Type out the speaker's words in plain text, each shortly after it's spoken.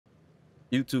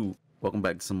YouTube, welcome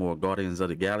back to some more Guardians of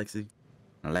the Galaxy.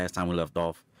 And last time we left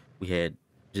off, we had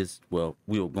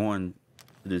we were going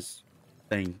to this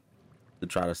thing to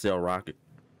try to sell Rocket,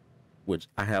 which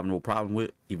I have no problem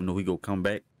with, even though he go come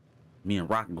back. Me and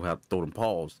Rocket gonna have to throw them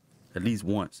paws at least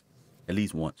once.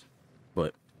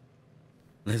 But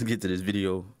let's get to this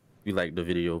video. If you like the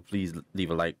video, please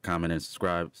leave a like, comment, and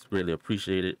subscribe. It's really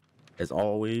appreciated, as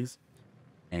always.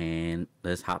 And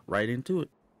let's hop right into it.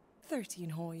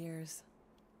 13 whole years.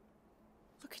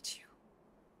 Look at you.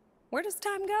 Where does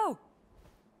time go?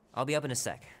 I'll be up in a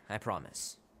sec, I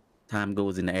promise. Time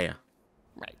goes in the air.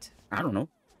 Right. I don't know.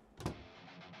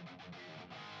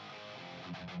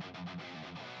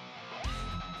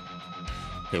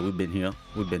 Okay, we've been here.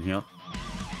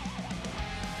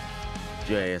 Get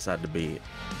your ass out the bed.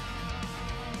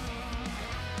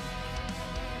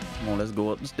 Come on, let's go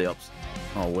up the steps.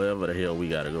 Or wherever the hell we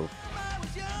gotta go.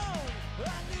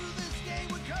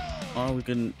 Or we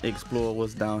can explore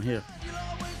what's down here.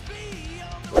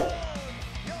 This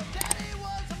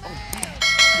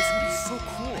would be so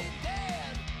cool.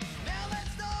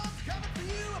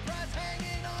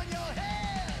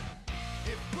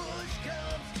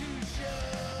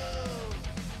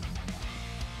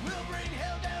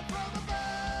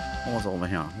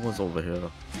 What's over here?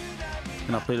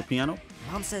 Can I play the piano?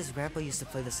 Mom says Grandpa used to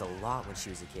play this a lot when she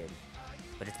was a kid,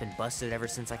 but it's been busted ever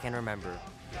since I can remember.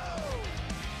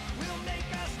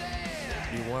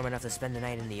 Be warm enough to spend the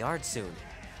night in the yard soon.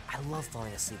 I love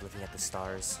falling asleep looking at the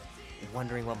stars,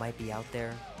 wondering what might be out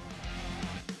there.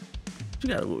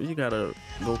 You gotta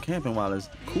go camping while it's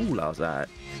cool outside,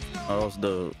 or else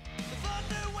the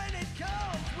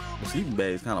sleeping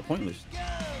bag is kind of pointless,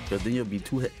 because then you'll be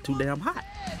too damn hot.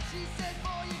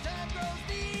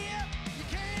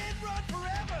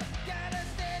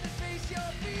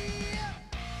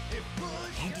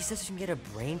 Auntie says you can get a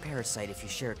brain parasite if you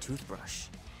share a toothbrush.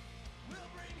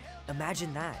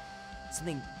 Imagine that.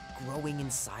 Something growing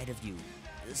inside of you,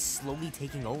 slowly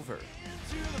taking over.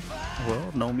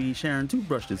 Well, no me sharing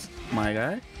toothbrushes, my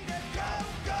guy.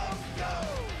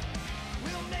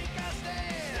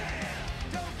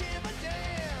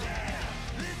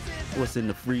 What's in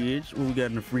the fridge? What we got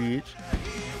in the fridge?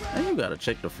 And you gotta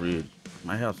check the fridge.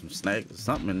 Might have some snacks or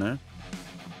something in there.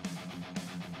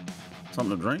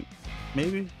 Something to drink,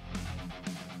 maybe.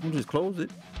 We'll just close it.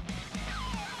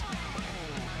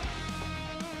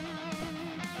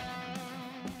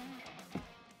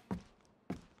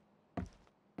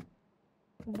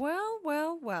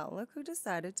 Well, look who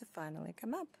decided to finally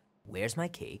come up. Where's my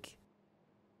cake?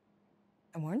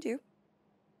 I warned you.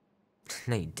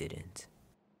 No, you didn't.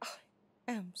 I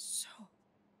am so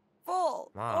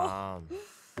full. Mom.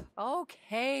 Oh.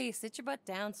 Okay, sit your butt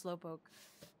down, Slowpoke.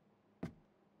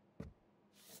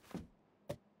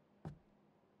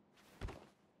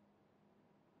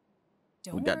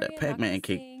 We got that Pac-Man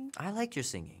cake. I like your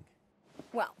singing.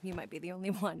 Well, you might be the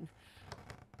only one.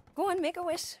 Go on, make a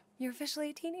wish. You're officially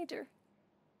a teenager.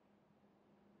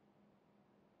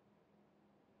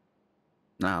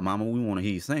 Nah, Mama, we want to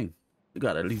hear you sing. You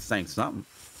gotta at least sing something.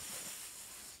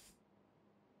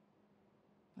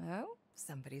 Well,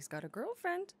 somebody's got a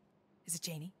girlfriend. Is it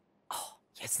Janie? Oh,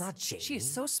 yes. It's not Janie. She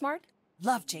is so smart.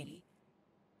 Love Janie.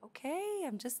 Okay,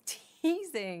 I'm just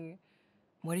teasing.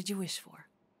 What did you wish for?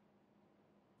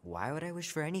 Why would I wish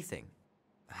for anything?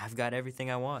 I've got everything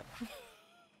I want.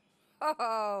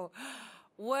 Oh,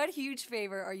 what huge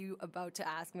favor are you about to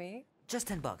ask me? Just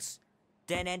 $10.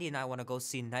 Dan, Andy, and I want to go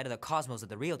see Night of the Cosmos at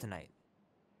the Rio tonight.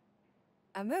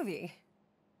 A movie?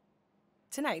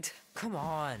 Tonight? Come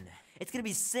on. It's gonna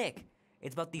be sick.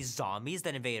 It's about these zombies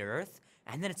that invade Earth,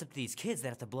 and then it's up to these kids that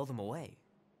have to blow them away.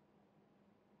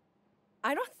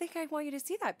 I don't think I want you to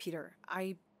see that, Peter.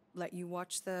 I let you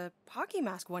watch the hockey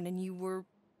mask one and you were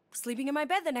sleeping in my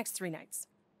bed the next 3 nights.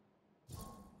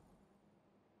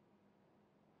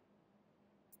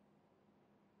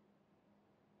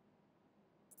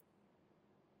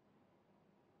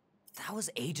 That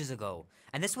was ages ago.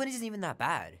 And this one isn't even that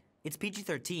bad. It's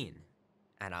PG-13.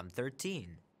 And I'm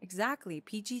 13. Exactly.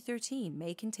 PG-13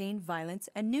 may contain violence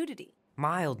and nudity.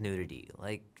 Mild nudity,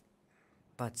 like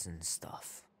butts and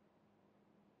stuff.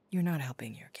 You're not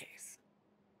helping your case.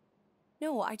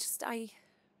 No,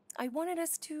 I wanted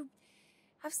us to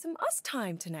have some us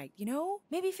time tonight, you know?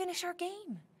 Maybe finish our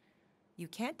game. You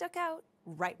can't duck out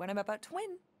right when I'm about to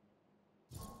win.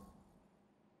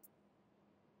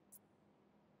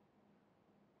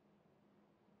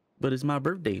 But it's my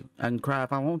birthday. I can cry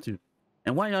if I want to.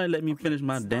 And why y'all let me finish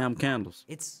my damn candles?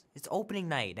 It's opening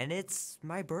night, and it's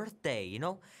my birthday, you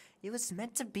know? It was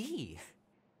meant to be.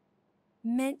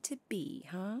 Meant to be,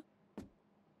 huh?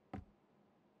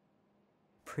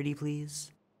 Pretty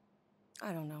please?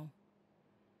 I don't know.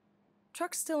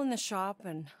 Truck's still in the shop,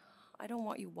 and I don't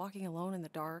want you walking alone in the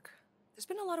dark. There's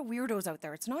been a lot of weirdos out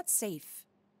there. It's not safe.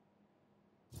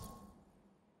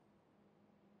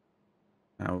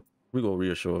 Now, we go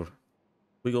reassure.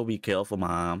 We go be careful,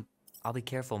 Mom. I'll be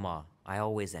careful, Ma. I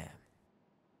always am.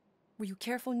 Were you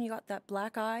careful when you got that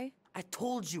black eye? I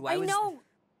told you I was... know!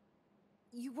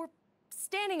 You were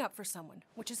standing up for someone,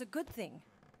 which is a good thing.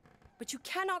 But you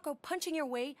cannot go punching your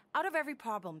way out of every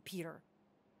problem, Peter.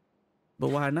 But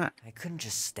why not? I couldn't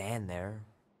just stand there.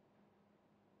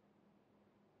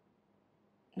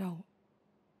 No.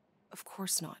 Of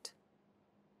course not.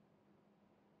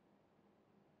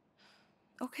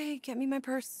 Okay, get me my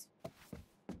purse.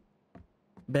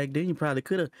 Back then, you probably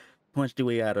could have punched your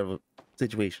way out of a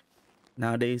situation.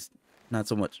 Nowadays, not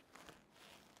so much.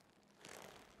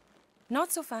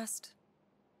 Not so fast.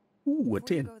 Ooh, a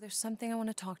Before you 10. go, there's something I want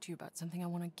to talk to you about, something I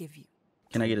want to give you.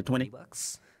 Can I get a 20?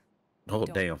 $20? Oh,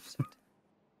 Don't damn. use it.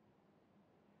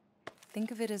 Think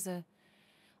of it as a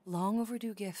long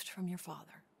overdue gift from your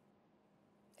father.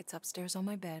 It's upstairs on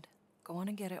my bed. Go on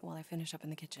and get it while I finish up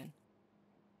in the kitchen.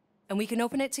 And we can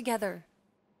open it together.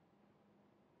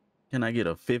 Can I get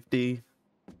a 50?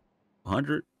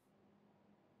 100?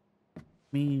 I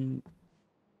mean,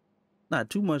 not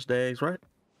too much to ask, right?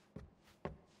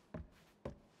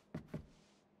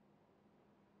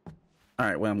 All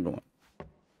right, where I'm going.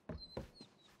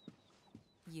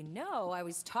 You know, I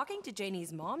was talking to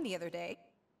Janie's mom the other day.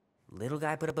 Little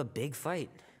guy put up a big fight.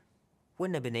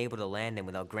 Wouldn't have been able to land him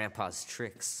without Grandpa's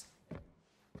tricks.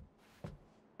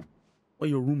 Where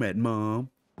your room at,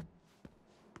 Mom?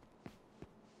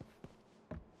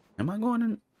 Am I going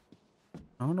in?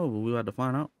 I don't know, but we'll have to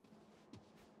find out.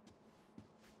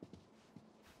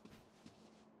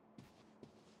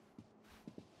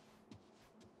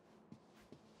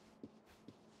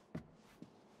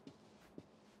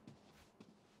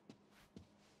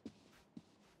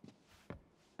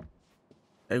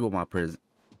 There go my present.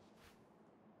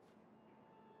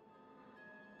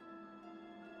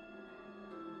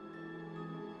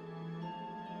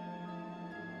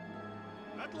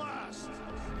 At last!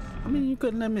 I mean, you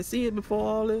couldn't let me see it before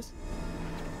all this.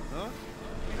 Huh?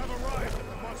 We have arrived at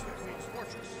the Monster Queen's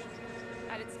fortress.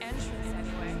 At its entrance,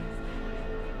 anyway.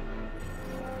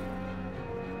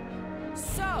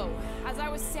 So, as I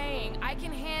was saying, I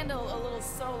can handle a little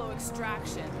solo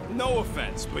extraction. No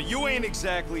offense, but you ain't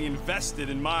exactly invested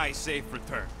in my safe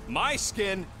return. My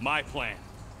skin, my plan.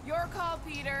 Your call,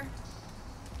 Peter.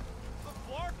 The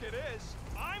Clark it is.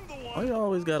 I'm the one. Why you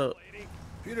always gotta... Lady.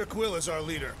 Peter Quill is our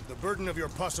leader. The burden of your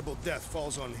possible death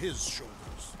falls on his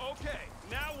shoulders. Okay,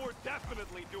 now we're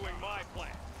definitely doing my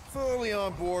plan. Fully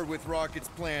on board with Rocket's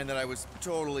plan that I was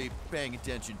totally paying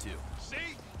attention to. See?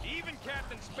 Even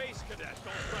Captain Space Cadet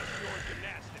don't trust your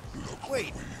gymnastics.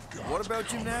 Wait, what about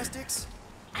gymnastics?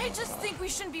 I just think we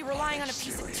shouldn't be relying on a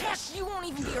piece of tech you won't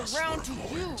even be around to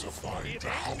use. It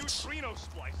ain't neutrino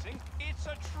splicing, it's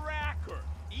a tracker.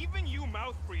 Even you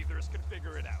mouth breathers can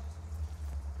figure it out.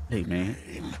 Hey, man.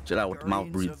 Chill out with the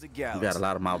mouth Guardians breathing. of the You Galaxy. got a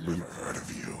lot of mouth breathing.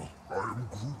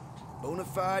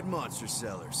 Bonafide monster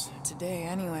sellers. Today,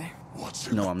 anyway.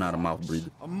 No, I'm not a mouth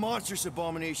breather. A monstrous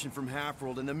abomination from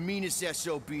Half-World and the meanest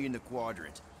SOB in the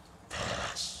quadrant.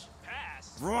 Pass?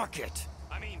 Rocket!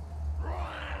 I mean,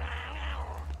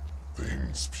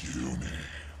 Things puny.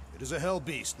 It is a hell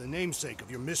beast, the namesake of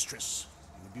your mistress.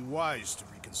 You would be wise to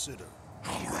reconsider.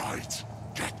 All right,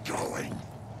 get going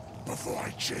before I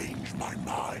change my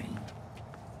mind.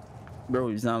 Bro,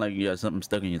 you sound like you got something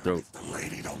stuck in your throat. If the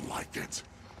lady don't like it,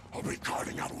 I'll be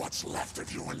carting out what's left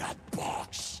of you in that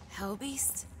box.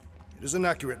 Hellbeast? It is an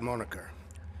accurate moniker.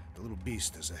 The little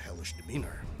beast has a hellish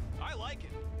demeanor. I like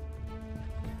it.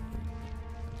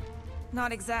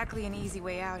 Not exactly an easy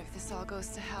way out if this all goes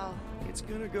to hell. It's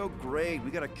gonna go great. We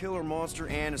got a killer monster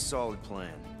and a solid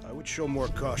plan. I would show more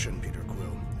caution, Peter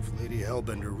Quill. If Lady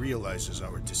Hellbender realizes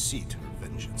our deceit, her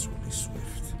vengeance will be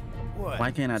swift. What?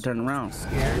 Why can't I turn around?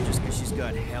 Scared just because she's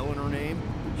got hell in her name?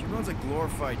 She runs a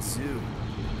glorified zoo.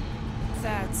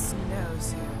 That's no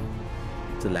zoo.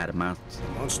 It's a lot of monsters.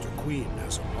 The Monster Queen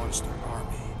has a monster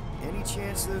army. Any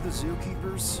chance they're the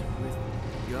zookeepers with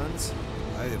guns?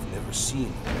 I have never seen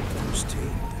one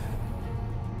firsthand.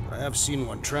 But I have seen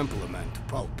one trample a man to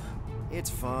pulp.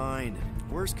 It's fine.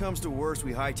 Worst comes to worst,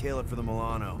 we hightail it for the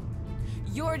Milano.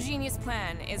 Your genius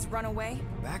plan is run away?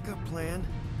 Backup plan?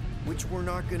 Which we're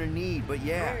not gonna need, but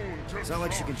yeah. It's not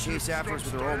like she can chase after us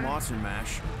with her old monster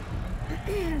mash.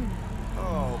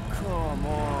 Oh, come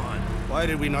on. Why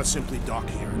did we not simply dock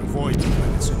here and avoid the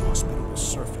planet's inhospitable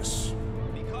surface?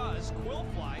 Because Quill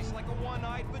flies like a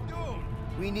one-eyed badoon.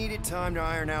 We needed time to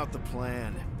iron out the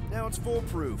plan. Now it's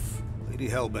foolproof. Lady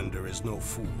Hellbender is no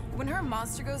fool. When her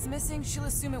monster goes missing, she'll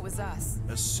assume it was us.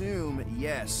 Assume,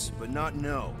 yes, but not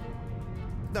know.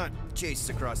 Not chase us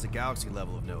across the galaxy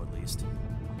level of no, at least.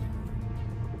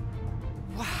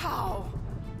 Wow!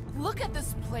 Look at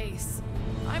this place!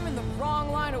 I'm in the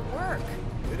wrong line of work.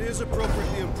 It is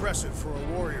appropriately impressive for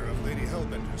a warrior of Lady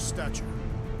Hellbender's stature.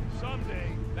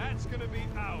 Someday, that's gonna be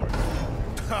ours.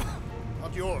 Ha!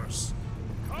 Not yours.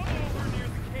 Come over near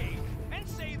the cave and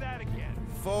say that again.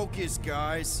 Focus,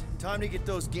 guys. Time to get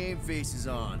those game faces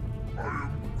on.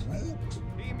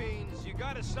 He means you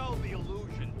gotta sell the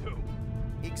illusion, too.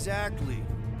 Exactly.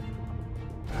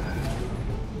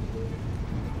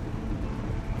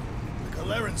 The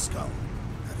Galeran skull.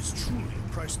 That is truly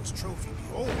a priceless trophy.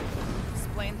 Behold.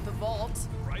 Explain the vault.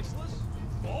 Priceless?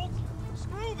 Vault?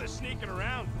 Screw the sneaking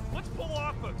around. Let's pull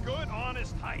off a good,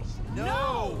 honest heist.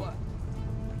 No!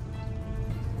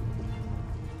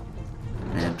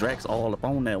 And Drax all up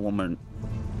on that woman.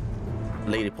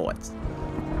 Lady parts.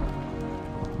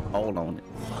 All on it.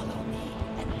 Follow me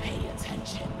and pay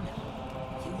attention.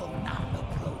 You will not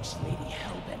approach Lady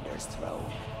Hellbender's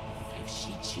throne. If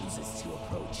she chooses to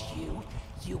approach you,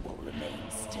 you will remain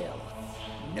still.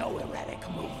 No erratic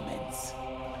movements.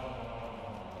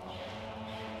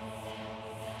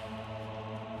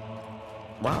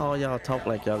 Why all y'all talk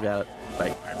like y'all got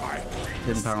like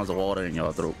 10 pounds of water in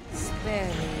y'all throat? Spare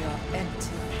me your empty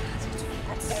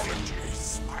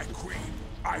Apologies, my queen.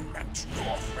 I meant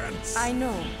no offense. I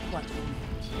know what you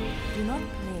meant. Do not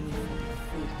blame me for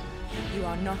your food. You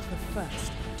are not the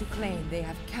first to claim they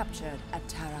have captured a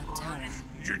Tara.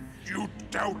 You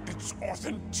doubt its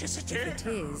authenticity? If it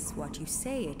is what you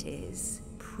say it is,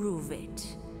 prove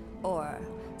it. Or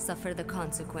suffer the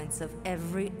consequence of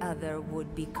every other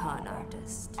would-be con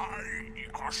artist. I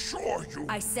assure you,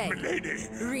 I say, milady.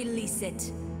 release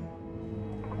it.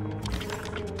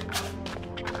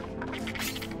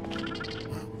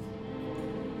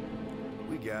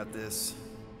 We got this.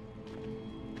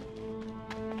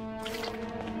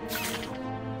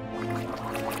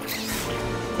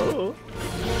 Oh.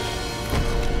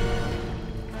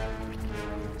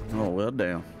 Oh, well,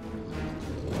 damn.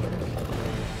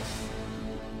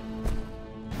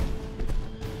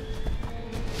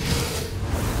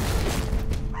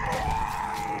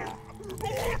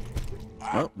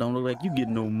 Oh, don't look like you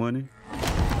getting no money.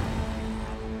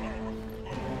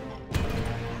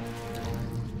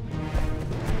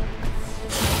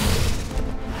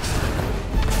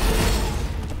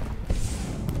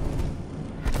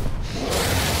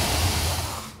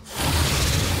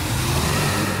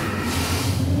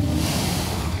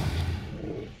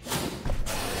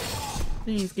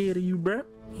 He ain't scared of you, bruh.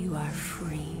 You are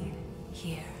free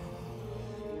here.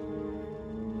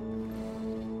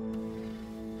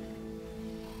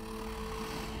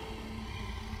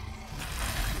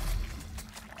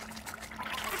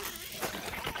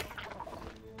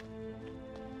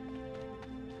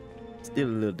 Still a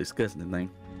little disgusting thing.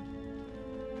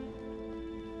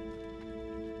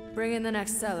 Bring in the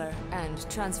next seller and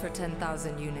transfer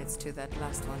 10,000 units to that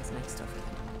last one's next of kin.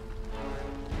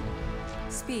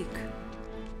 Speak.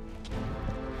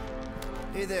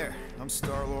 Hey there, I'm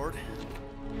Star-Lord.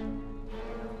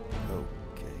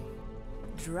 Okay.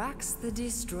 Drax the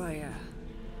Destroyer.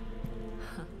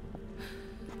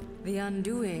 The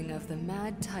undoing of the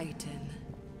Mad Titan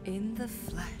in the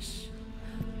flesh.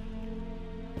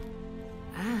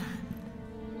 And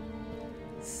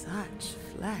such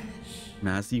flesh.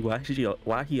 Now I see why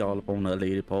he all up on her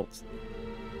lady parts.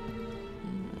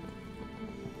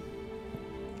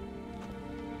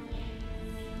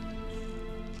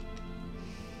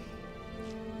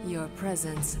 Your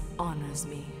presence honors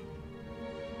me.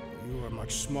 You are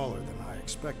much smaller than I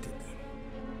expected.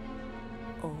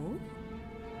 Oh?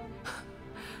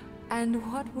 And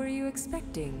what were you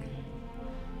expecting?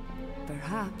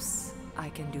 Perhaps I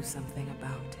can do something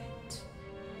about it.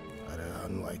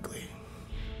 Unlikely.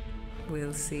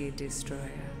 We'll see,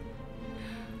 Destroyer.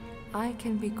 I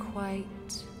can be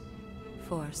quite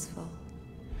forceful.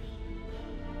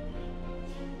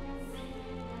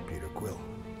 Peter Quill.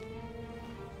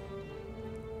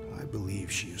 I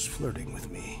believe she is flirting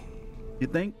with me. You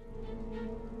think?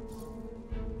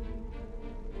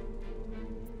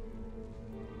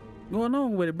 Going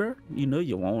on with it, bro? You know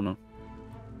you want her.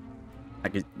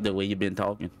 Like the way you've been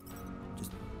talking.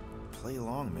 Just play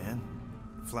along, man.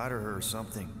 Flatter her or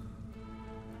something.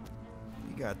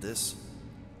 You got this.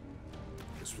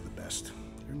 It's for the best.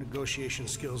 Your negotiation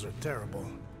skills are terrible.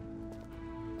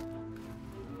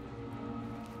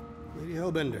 Lady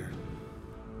Hellbender,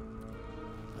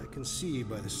 I can see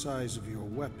by the size of your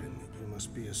weapon that you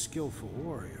must be a skillful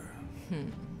warrior.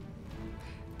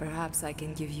 Perhaps I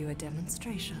can give you a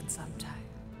demonstration sometime.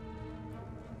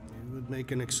 You would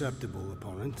make an acceptable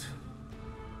opponent.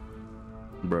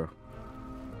 Bruh.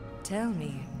 Tell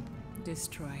me,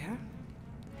 Destroyer,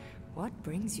 what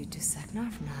brings you to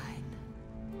Seknarf 9?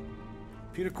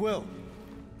 Peter Quill,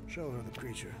 show her the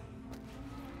creature.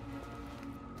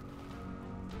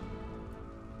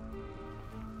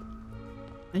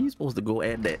 And you supposed to go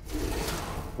add that.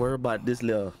 Worry about this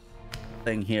little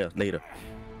thing here later.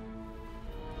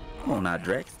 Come on now,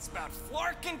 Drax. It's about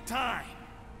flarking time.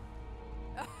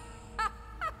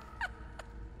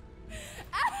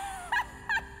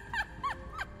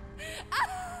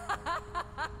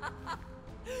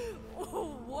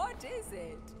 What is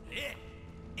it?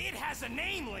 It has a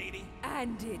name, lady.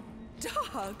 And it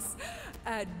dogs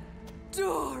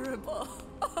adorable.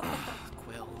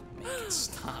 Quill, make it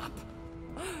stop.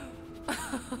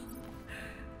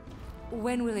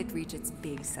 When will it reach its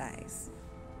big size?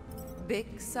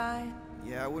 Big size?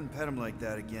 Yeah, I wouldn't pet him like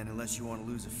that again unless you want to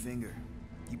lose a finger.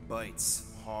 He bites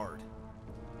hard.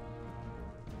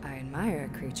 I admire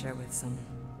a creature with some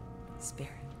spirit.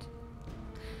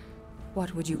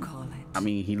 What would you call it? I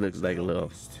mean, he looks like a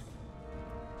little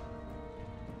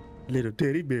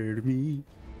teddy bear to me.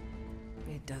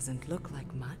 It doesn't look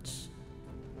like much.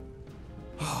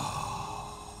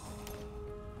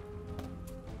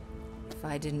 If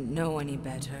I didn't know any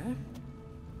better,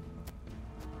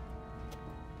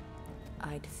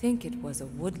 I'd think it was a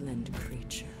woodland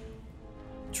creature.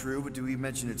 True, but do we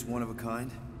mention it's one of a kind?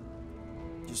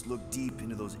 Just look deep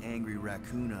into those angry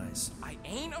raccoon eyes. I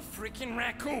ain't a freaking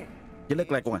raccoon. You look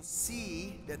like one.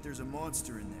 See that there's a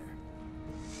monster in there.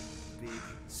 Big,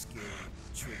 scary,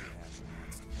 trigger-happy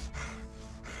monster.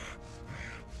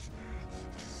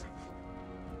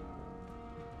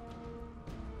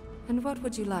 And what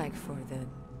would you like for the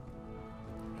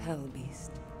Hell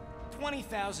Beast?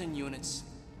 20,000 units.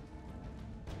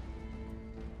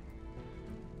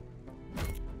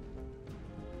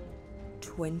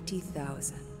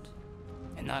 $20,000.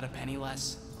 And not a penny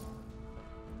less.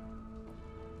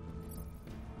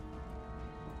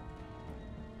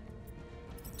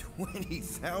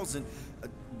 $20,000?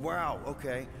 Wow,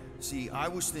 okay. See, I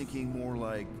was thinking more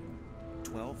like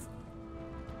 12?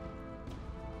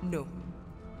 No.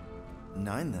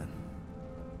 9 then.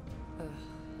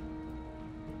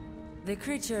 The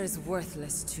creature is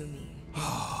worthless to me.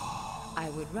 I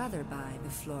would rather buy the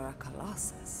Flora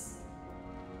Colossus.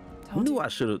 I knew I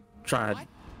should have tried. What?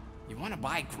 You want to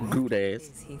buy Groot? Groot ass.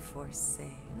 Is he for sale?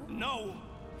 No,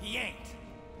 he ain't.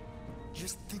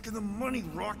 Just think of the money,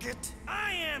 Rocket!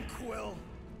 I am Quill.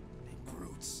 And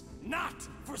Groot's not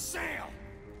for sale.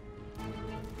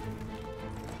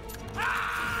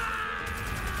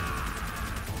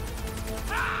 What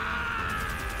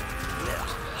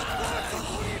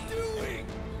are you doing?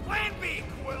 Plan B,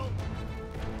 Quill.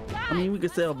 I mean, we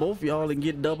could sell both of y'all and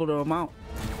get double the amount.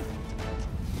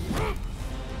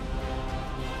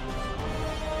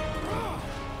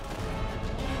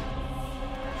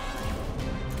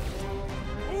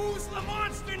 Who's the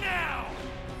monster now?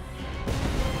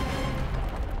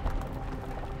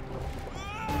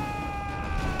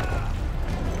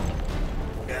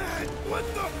 What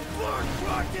the fuck,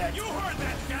 Rocket? You heard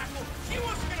that, Jackal. She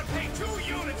wasn't gonna pay 2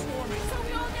 units for me. So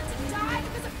we all get to die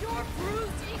because of your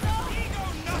bruised ego? Ego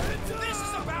nothing. This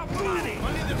is about money.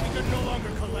 Money that we could no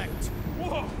longer collect.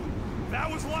 Whoa,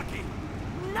 that was lucky.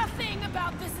 Nothing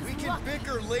about this is We can luck.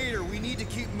 bicker later. We need to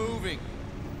keep moving.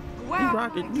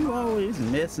 Rocket, you always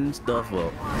messing stuff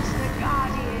up. The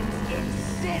Guardians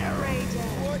incinerated.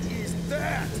 What is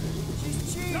that?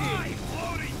 She's cheating! Die,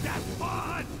 floating that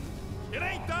pod. It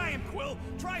ain't dying, Quill.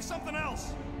 Try something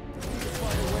else.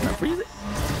 Can I freeze it?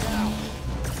 No.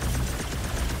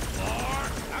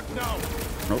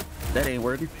 Nope, that ain't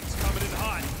working. It's coming in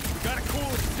hot. We gotta cool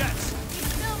its jets. We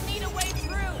still need a way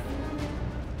through.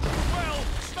 Well,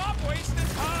 stop wasting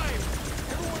time.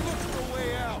 Everyone look for a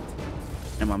way out.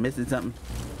 Am I missing something?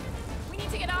 We need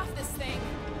to get off this thing.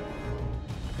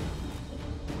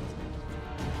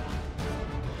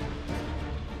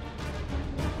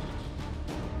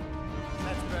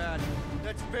 That's bad.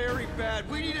 That's very bad.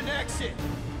 We need an exit.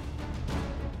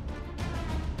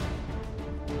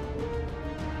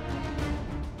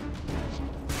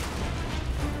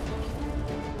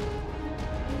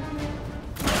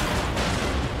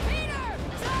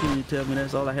 Can you tell me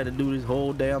that's all I had to do this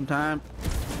whole damn time?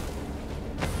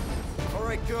 All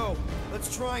right, go.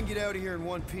 Let's try and get out of here in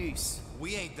one piece.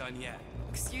 We ain't done yet.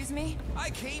 Excuse me? I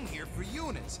came here for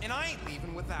units, and I ain't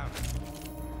leaving without it.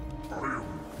 I am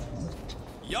Groot.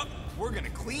 Yup, we're gonna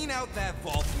clean out that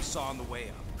vault we saw on the way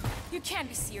up. You can't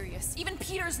be serious. Even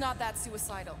Peter's not that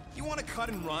suicidal. You wanna cut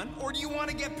and run, or do you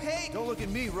wanna get paid? Don't look at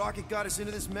me. Rocket got us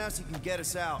into this mess. He can get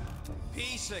us out.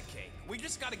 Piece of cake. We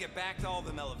just gotta get back to all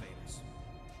them elevators.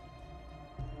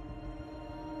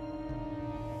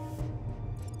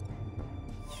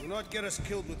 Do not get us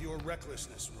killed with your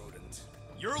recklessness, rodent.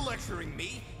 You're lecturing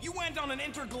me? You went on an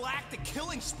intergalactic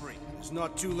killing spree. It's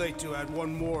not too late to add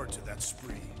one more to that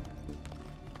spree.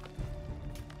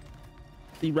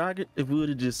 See, Rocket, if we would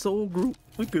have just sold group,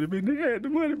 we could have had the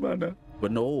money by now.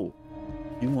 But no,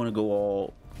 you want to go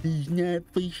all, he's not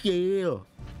for sale.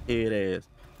 Head ass.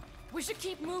 We should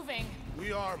keep moving.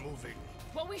 We are moving.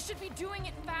 Well, we should be doing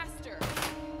it faster.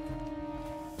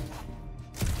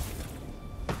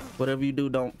 Whatever you do,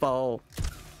 don't fall.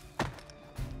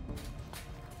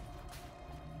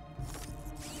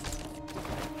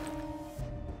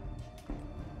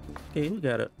 Okay, we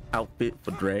got an outfit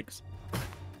for Drax.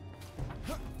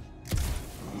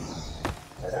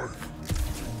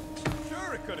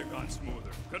 Sure, it could have gone smoother.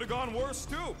 Could have gone worse,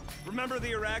 too. Remember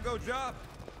the Arago job?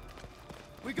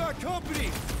 We got company!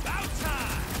 About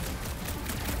time!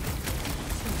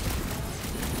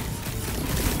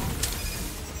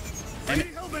 Lady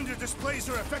Hellbender displays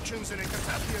her affections in a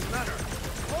Cataphian manner.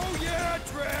 Oh yeah,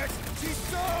 Drax! She's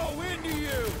so into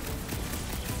you!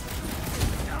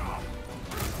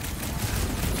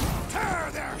 Tear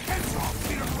their heads off,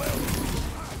 Peter Quill!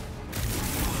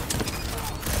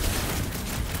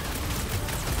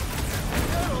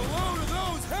 Get a load of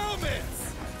those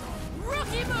helmets!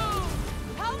 Rookie move!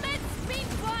 Helmets mean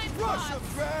blind Rush spots. them,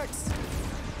 Drax!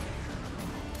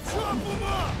 Chop them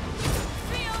up!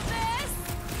 Feel this?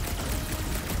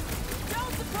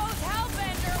 Don't suppose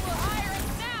Hellbender will hire us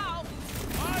now?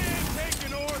 I ain't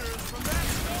taking orders from that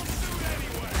snowsuit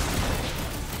anyway.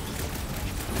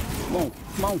 Come on,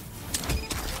 come on.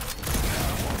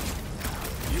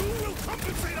 You will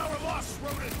compensate our loss,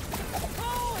 rodent!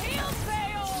 Oh, he'll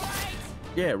pay all right!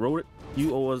 Yeah, Rodent,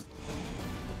 you owe us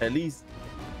at least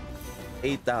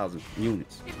 8,000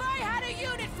 units. If I had a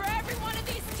unit for every one of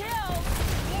these kills!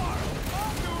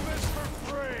 I'll do this for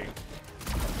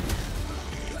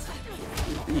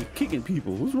free. You're kicking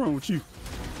people. What's wrong with you?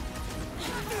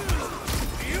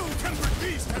 The ill-tempered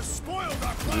beast has spoiled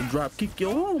our You plan! drop kick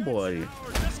your own boy.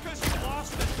 Just because you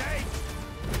lost the date.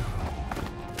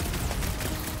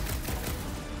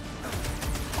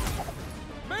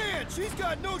 Man, she's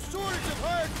got no shortage of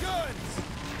hired guns!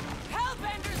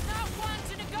 Hellbender's not one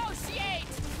to negotiate!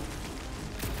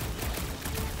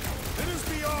 It is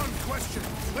beyond question.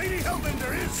 Lady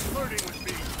Hellbender is flirting with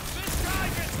me. This guy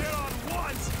gets hit on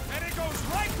once, and it goes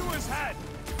right to his head.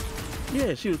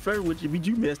 Yeah, she was flirting with you, but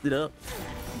you messed it up.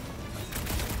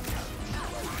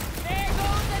 There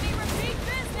goes any repeat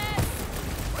business!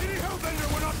 Lady Hellbender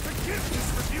will not forgive this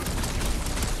rebuke!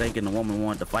 Thinking the woman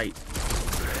wanted to fight.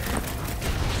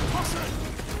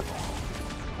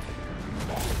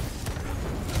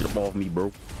 Get up off me,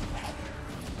 bro.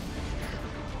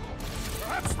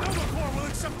 Perhaps Novacore will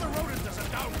accept the rodent as a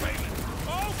down payment!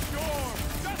 Oh, sure.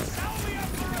 Just sell me up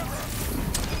forever.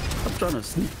 I'm trying to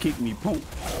sneak kick me, punk.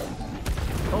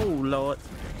 Oh, Lord. Us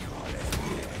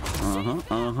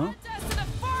to the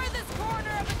farthest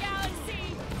corner of the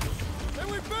galaxy!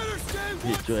 And we better stay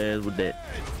Hit your ass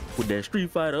with that Street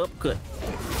Fighter uppercut.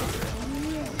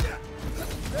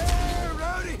 They're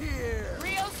out of here!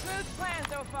 Real smooth plan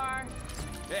so far.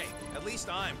 Hey, at least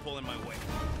I'm pulling my weight.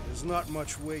 There's not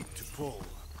much weight to pull.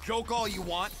 Joke all you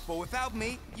want, but without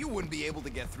me, you wouldn't be able to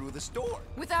get through this door.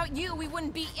 Without you, we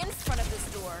wouldn't be in front of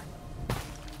this door.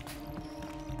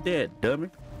 Dead, dummy.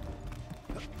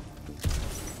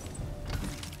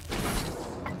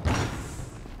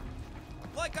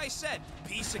 Like I said,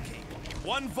 piece of cake.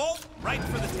 One volt, right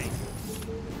for the take.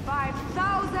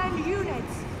 5,000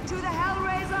 units to the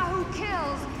Hellraiser who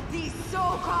kills these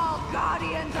so-called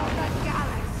Guardians of the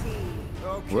Galaxy.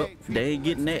 Okay, Well, they ain't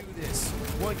getting let's that. do this.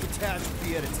 One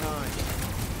catastrophe at a time.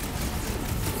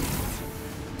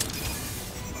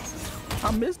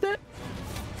 I missed that?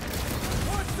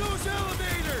 Watch those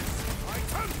elevators! My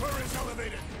temper is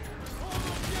elevated! Hold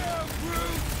them down,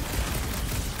 brute!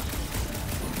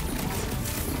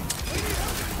 Lady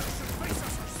Hellbender should face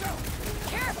us herself!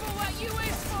 Careful what you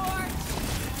wish for!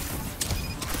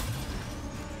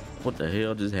 What the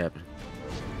hell just happened?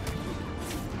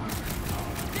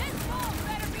 This vault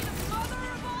better be the mother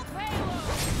of all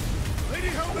payloads! Lady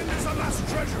Hellbender's last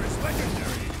treasure is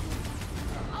legendary!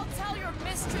 I'll tell your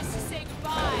mistress to say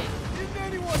goodbye. Didn't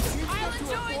anyone teach I'll us to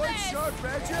enjoy avoid this. sharp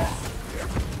edges?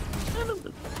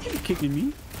 You kicking me?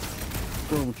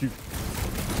 What's wrong with you?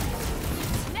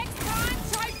 Next time,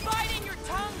 try biting your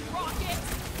tongue, Rocket!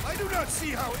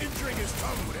 see how injuring his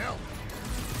tongue would help.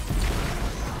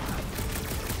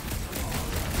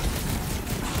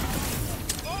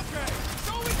 Okay,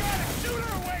 so we gotta shoot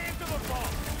our way into the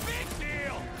vault. Big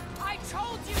deal. I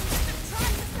told you to try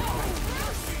to stop us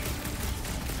first.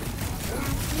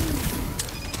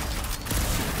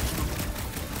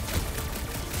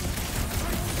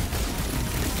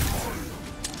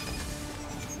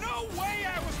 No way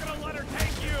I was gonna let her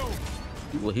take you.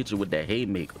 He will hit you with that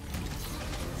haymaker.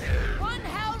 One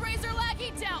Hellraiser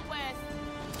lackey dealt with.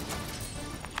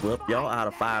 Well, y'all out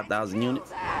of 5,000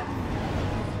 units.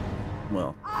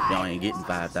 Well, y'all ain't getting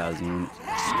 5,000 units.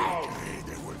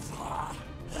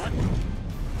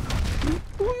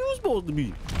 Who are you supposed to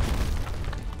be?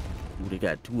 Ooh, they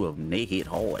got two of them. They hit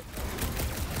hard.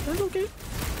 That's okay.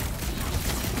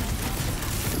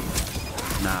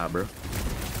 Nah, bro.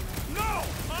 No,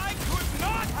 I could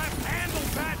not have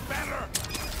handled that better.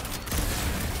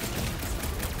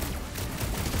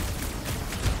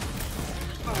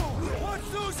 Watch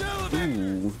those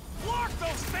elevators! Ooh. Look,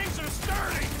 those things are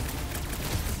sturdy.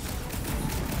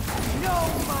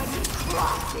 Nobody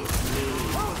crosses me!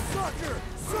 Oh, sucker!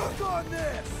 Suck on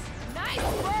this! Nice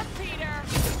work, Peter.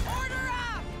 Order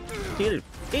up. Hit it.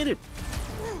 Hit it.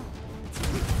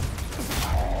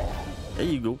 There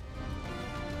you go.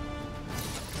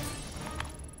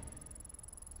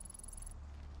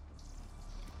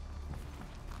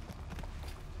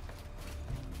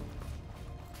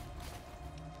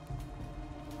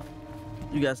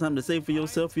 You got something to say for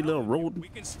yourself, you little rodent? We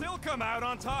can still come out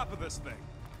on top of this thing.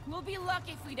 We'll be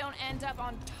lucky if we don't end up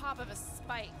on top of a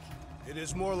spike. It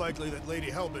is more likely that Lady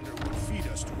Hellbender would feed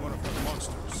us to one of her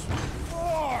monsters.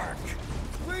 Mark!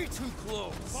 Way too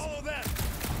close. Follow them.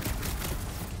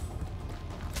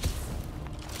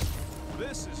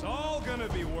 This is all gonna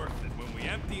be worth it when we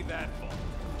empty that vault.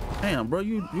 Damn, bro,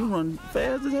 you run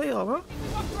fast as hell, huh?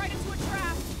 We walked right into a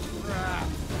trap. Trap.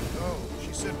 No,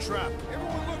 she said trap.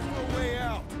 Everyone look for a way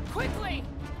out. Quickly.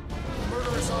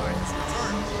 Murderous eye has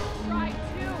returned. Try to.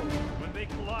 When they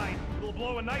collide, it'll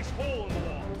blow a nice hole in the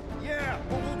wall. Yeah,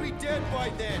 but we'll be dead by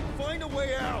then. Find a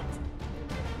way out.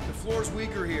 The floor's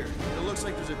weaker here. It looks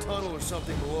like there's a tunnel or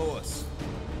something below us.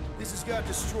 This has got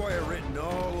Destroyer written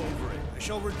all over it. I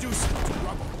shall reduce it to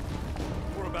rubble.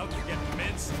 We're about to get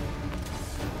minced.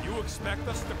 You expect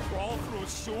us to crawl through a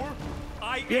sewer?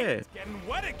 I ain't getting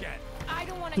wet again. I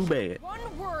don't want Too to hear bad.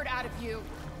 one word out of you.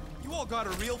 You all got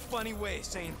a real funny way of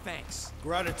saying thanks.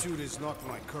 Gratitude is not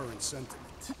my current sentiment.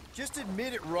 Just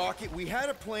admit it, Rocket. We had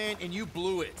a plan and you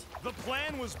blew it. The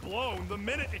plan was blown the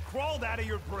minute it crawled out of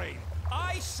your brain.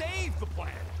 I saved the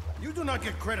plan. You do not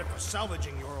get credit for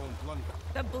salvaging your own blunder.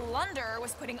 The blunder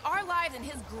was putting our lives in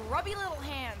his grubby little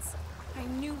hands. I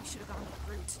knew we should have gone with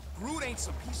Groot. Groot ain't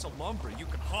some piece of lumber you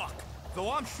can hawk. Though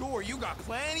I'm sure you got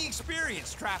plenty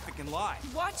experience trafficking lives.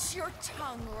 Watch your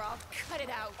tongue, or I'll cut it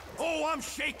out. Oh, I'm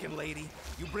shaking, lady.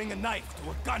 You bring a knife to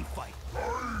a gunfight.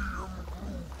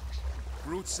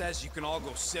 Groot says you can all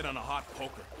go sit on a hot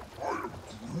poker.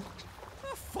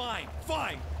 Fine,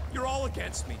 fine. You're all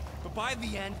against me. But by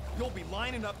the end, you'll be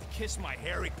lining up to kiss my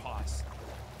hairy paws.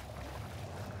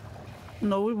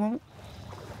 No, we won't.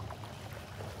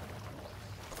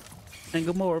 And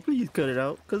Gamora, please cut it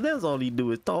out, because that's all he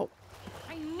do is talk.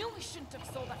 I knew we shouldn't have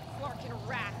sold that Clark in a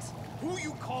rat. Who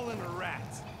you calling a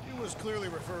rat? He was clearly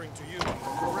referring to you.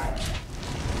 Correct.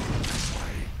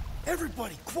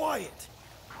 Everybody, quiet!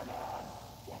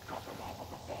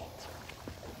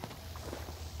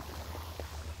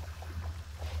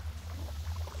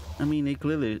 I mean, they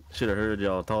clearly should have heard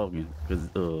y'all talking, because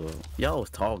y'all was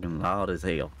talking loud as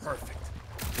hell. Perfect.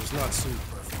 It does not seem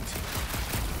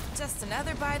perfect. Just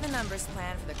another by-the-numbers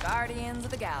plan for the Guardians of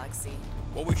the Galaxy.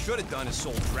 What we should have done is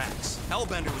sold Drax.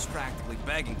 Hellbender was practically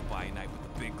begging to buy a night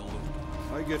with the big galoo.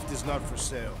 My gift is not for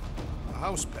sale. The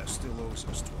house pest still owes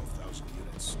us 12,000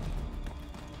 units.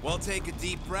 Well, take a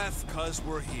deep breath, cause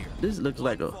we're here. This looks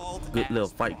like a good little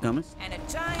fight coming. And a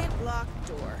giant locked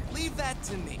door. Leave that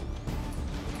to me.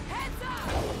 Heads up!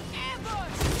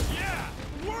 Ambush! Yeah,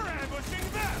 we're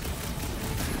ambushing them!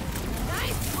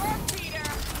 Nice work, Peter!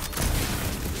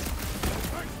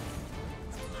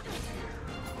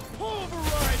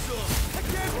 Pulverize them! I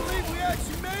can't believe we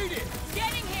actually made it!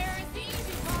 Getting here is the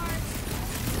easy part.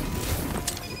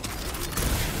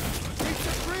 Take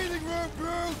some breathing room,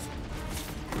 Bruce!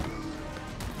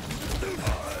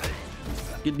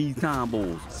 Get these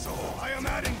combos. So, I am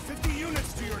adding 50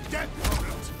 units to your debt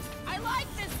product. I like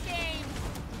this game.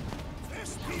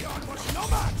 This peon was no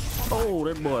match. Oh,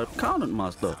 that boy counted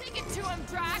my stuff. Stick it to him,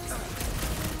 Drax.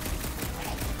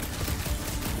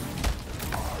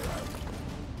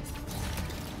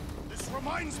 This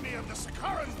reminds me of the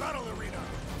Sakaran battle arena.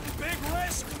 Big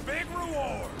risk, big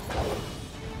reward.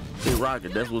 Hey,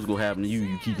 Rocket, that's what's gonna happen to you.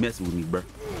 You keep messing with me, bro.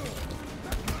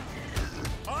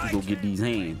 You go get these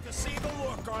hands. To see the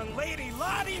look on Lady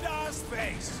La-Di-Da's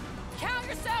face. Count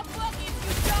yourself lucky if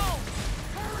you don't.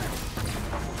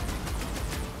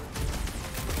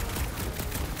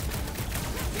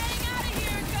 Getting out of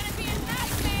here is gonna be a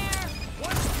nightmare.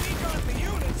 Once we got the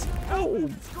units. Oh, you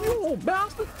old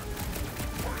bastard.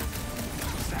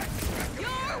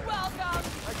 You're welcome.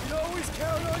 I can always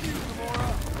count on you, Gamora.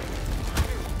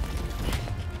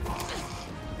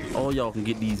 All y'all can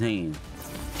get these hands.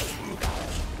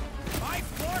 I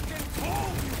fucking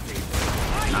told you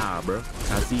people. Nah, bro.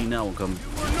 I see that one coming. You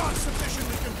were not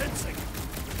sufficiently convincing.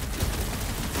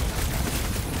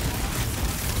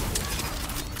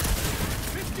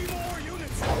 50 more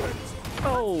units.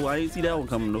 Oh, I ain't see that one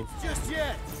coming though. Just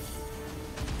yet.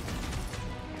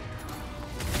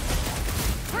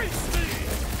 Face me!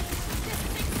 This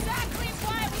is exactly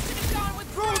why we should have gone with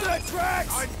Throw that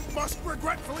tracks! I must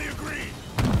regretfully agree.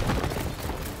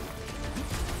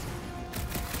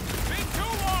 Been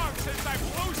too long since I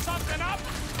blew something up.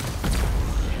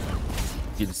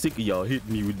 Getting sick of y'all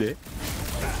hitting me with that.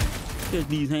 Here's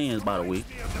these hands, by the way.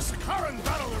 Of the Sakaran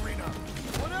battle arena.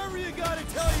 Whatever you gotta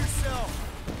tell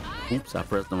yourself. Oops, I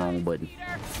pressed the wrong button.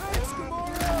 Thanks,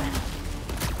 Gamora.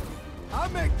 I'll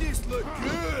make this look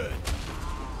good.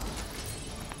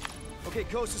 Okay,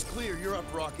 coast is clear. You're up,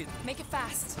 Rocket. Make it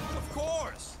fast. Of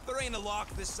course. There ain't a lock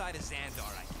this side of Xandar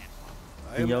I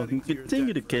can't. And y'all can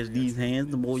continue to catch these hands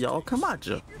the more y'all come at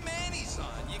ya. You're Manny, son.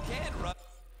 You can't run.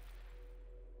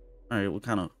 Alright, what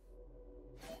kind of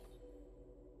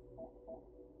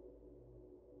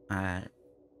Eye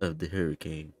of the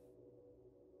Hurricane?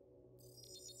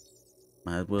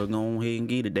 Might as well go ahead and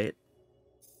get it that.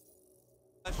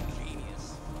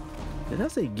 Genius. Did I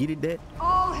say get it that?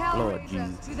 All Lord Hellraisers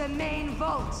Jesus. to the main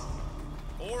vault.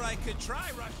 Or I could try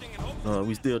rushing and hope.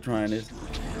 We still trying this.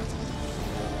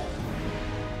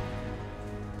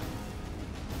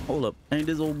 Hold up, ain't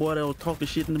this old boy that was talking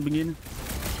shit in the beginning?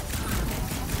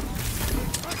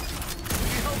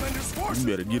 You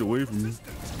better get away from me.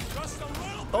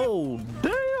 Oh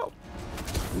damn!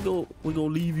 We go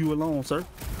leave you alone, sir.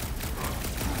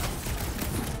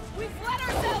 We've let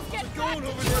ourselves get going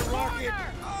over there, Rocket.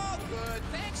 Oh, good.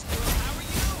 Thanks, Quill. How are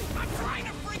you? I'm trying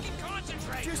to freaking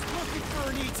concentrate. Just looking for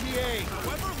an ETA.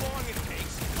 However long it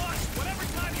takes, plus whatever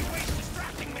time you waste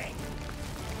distracting me.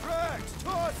 Drax,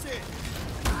 toss it.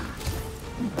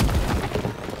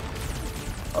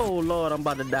 Oh Lord, I'm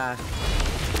about to die.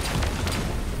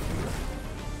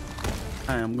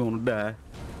 I am gonna die.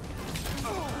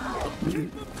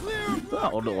 I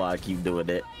don't know why I keep doing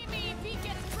that.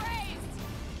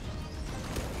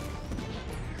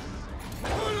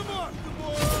 Put him up,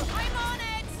 Gamora. I'm on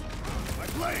it. My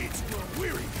blades grow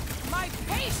weary. My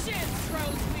patience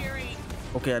grows weary.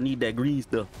 Okay, I need that green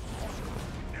stuff.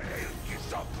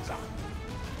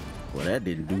 Well, that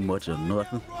didn't do much of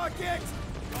nothing. Rocket.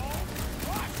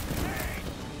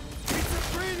 It's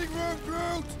a breathing room,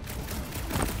 Groot.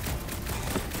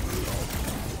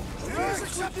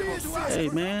 Hey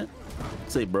man,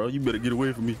 say bro, you better get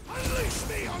away from me. Unleash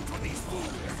me onto these fools.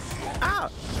 Ah!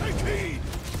 Take heed.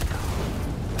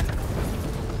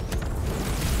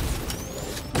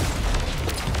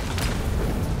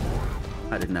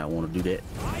 I did not want to do that,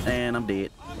 and I'm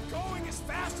dead. I'm going as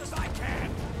fast as I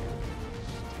can.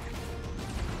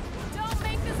 Don't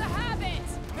make this a habit.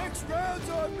 Next round's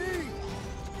on me.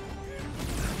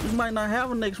 You might not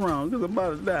have a next round because I'm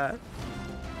about to die.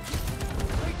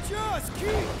 Hey, just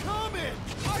keep coming.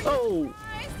 Oh!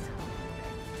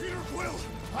 Peter Quill,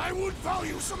 I would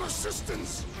value some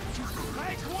assistance.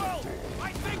 Hey, Quill,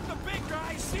 I think the big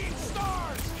guy's seen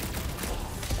stars.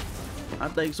 I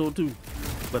think so too,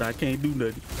 but I can't do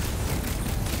nothing.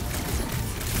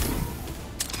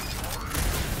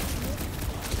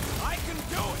 I can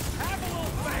do it. Have a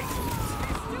little faith.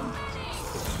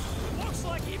 Looks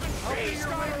like even Freeze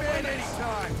got her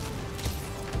anytime.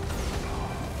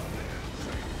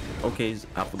 Okay,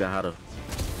 I forgot how to.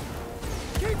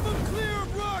 Keep him clear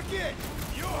of Rocket.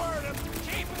 You heard him.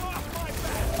 Keep him off my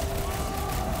back.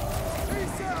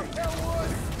 Peace out,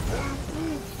 Hellwood.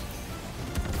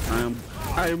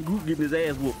 I am Groot getting his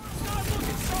ass whooped. Not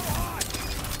looking so hot.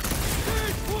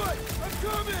 Stay put. I'm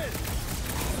coming.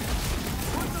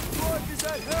 What the fuck is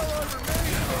that hell under me?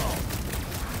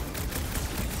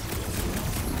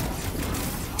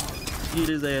 Get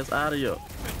his ass out of here.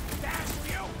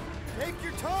 Take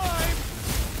your time.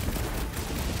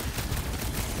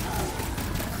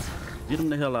 Get him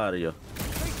the hell out of here.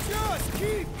 Hey, just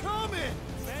keep coming.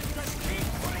 Then just keep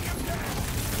putting him down.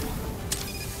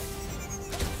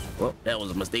 Well, that was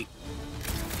a mistake.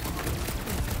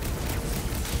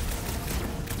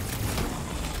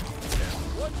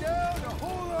 One down, a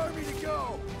whole army to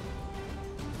go.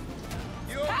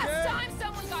 You okay? Last time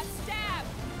someone got stabbed.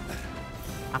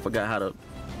 I forgot how to.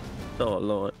 Oh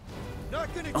Lord.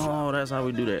 Oh, that's how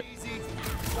we do that.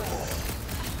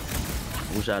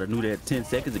 I wish I'd have knew that 10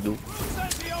 seconds ago.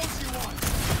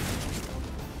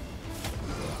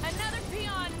 Another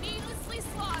peon needlessly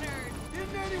slaughtered.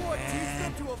 Didn't anyone teach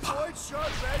them to avoid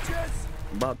sharp edges?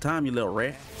 About time, you little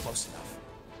rat. Close enough.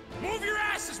 Move your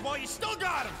asses while you still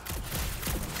got him.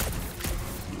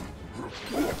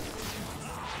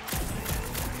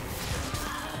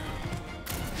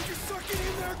 You're sucking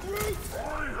in there, Groot.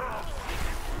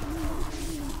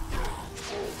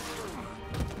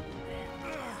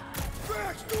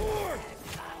 Back door!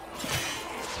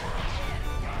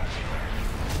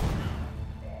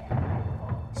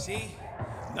 See?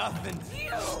 Nothing.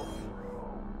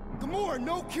 Gamora,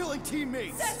 no killing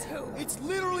teammates! Says who? It's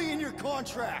literally in your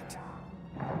contract!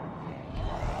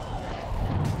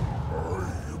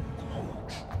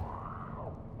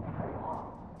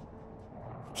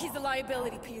 He's a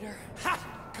liability, Peter. Ha!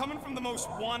 Coming from the most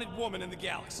wanted woman in the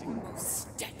galaxy.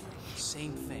 Most deadly.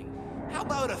 Same thing. How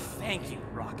about a thank you,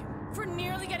 Rocket? For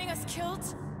nearly getting us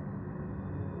killed?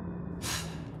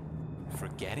 For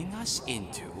getting us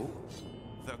into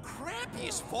the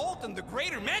crappiest vault in the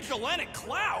greater Magellanic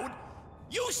Cloud?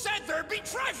 You said there'd be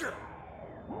treasure!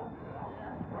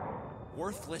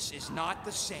 Worthless is not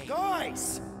the same.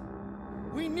 Guys!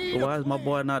 We need Why is my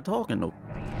boy not talking though?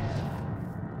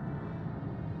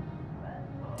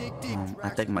 Dig deep, I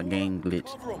think my game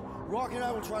glitched. Cover 'em. Rock and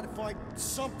I will try to find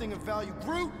something of value.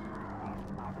 Groot!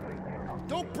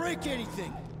 Don't break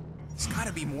anything! There's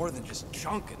gotta be more than just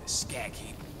junk in this skag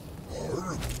heap.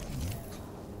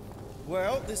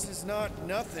 Well, this is not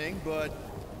nothing, but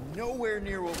nowhere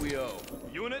near what we owe.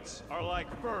 Units are like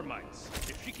fur mites.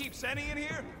 If she keeps any in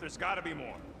here, there's gotta be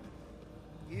more.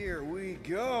 Here we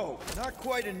go. Not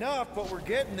quite enough, but we're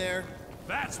getting there.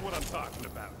 That's what I'm talking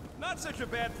about. Not such a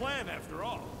bad plan after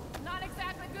all. Not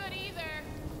exactly good either.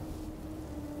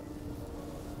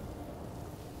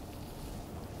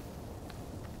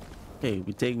 Hey,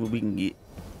 we take what we can get.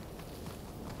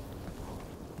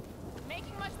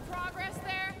 Making much progress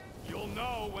there? You'll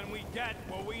know when we get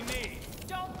what we need.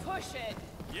 Don't push it.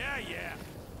 Yeah, yeah.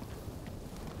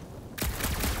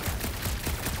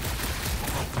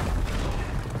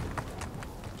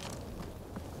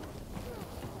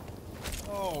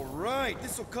 All right,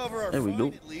 this will cover our There we fine go.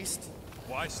 at least.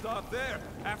 Why stop there?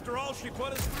 After all she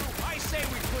put us through, I say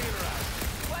we clean her out.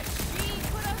 What she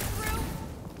put us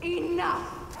through?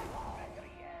 Enough!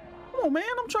 Come on, man,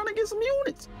 I'm trying to get some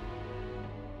units.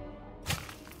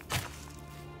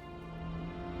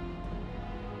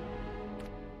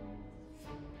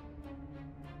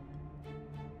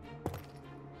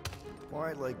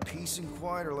 Quiet like peace and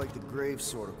quiet, or like the grave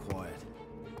sort of quiet?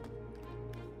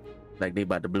 Like they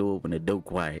about to blow open the door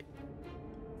quiet.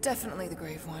 Definitely the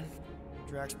grave one.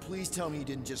 Drax, please tell me you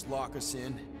didn't just lock us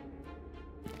in.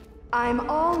 I'm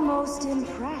almost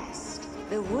impressed.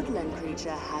 The woodland creature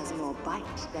has more bite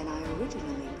than I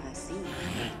originally perceived.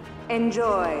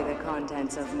 Enjoy the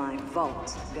contents of my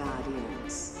vault,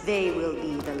 Guardians. They will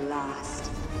be the last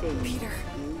thing Peter.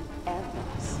 you ever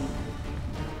see.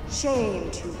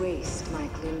 Shame to waste my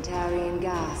Clintarian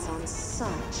gas on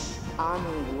such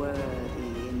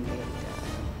unworthy invader.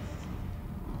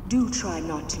 Do try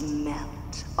not to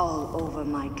melt all over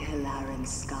my Kalaran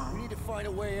skull. We need to find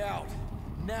a way out.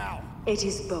 Now! It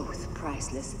is both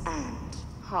priceless and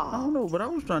hard. I don't know, but I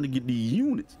was trying to get these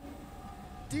units.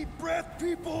 Deep breath,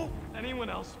 people! Anyone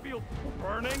else feel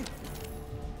burning?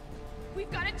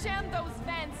 We've got to jam those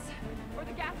vents, or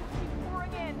the gas will keep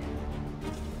pouring in.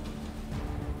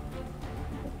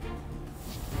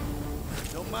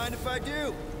 Don't mind if I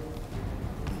do.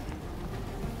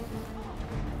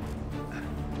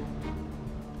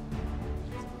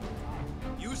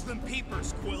 Use them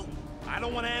peepers, Quill. I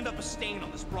don't want to end up a stain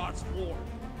on this broad's floor.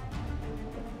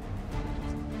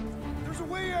 There's a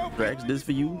way out. Drax, this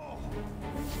for you?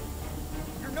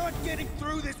 You're not getting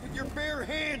through this with your bare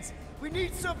hands. We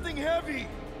need something heavy.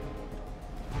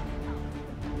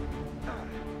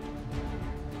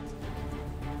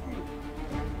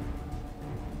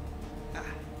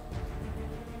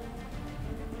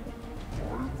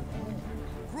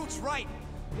 Groot's right.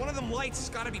 One of them lights has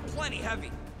got to be plenty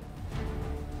heavy.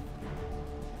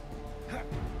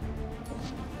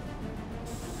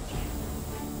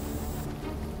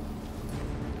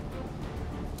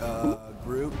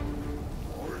 Groot?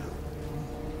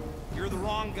 You're the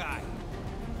wrong guy.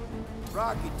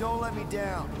 Rocky, don't let me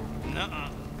down. Nuh-uh.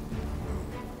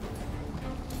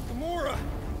 Gamora,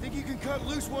 think you can cut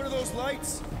loose one of those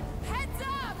lights? Heads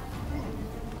up!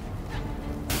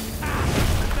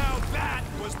 Now that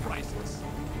was priceless.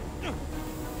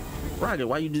 Rocket,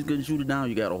 why you just couldn't shoot it down?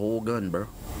 You got a whole gun, bro.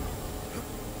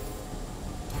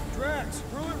 Drax,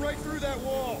 throw it right through that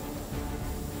wall.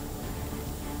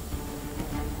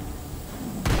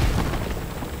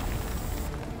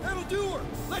 That'll do her.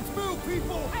 Let's move,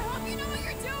 people. I hope you know what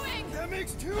you're doing! That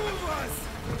makes two of us.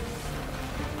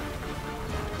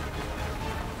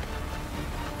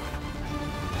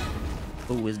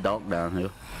 Oh, it's dark down here.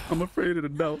 I'm afraid of the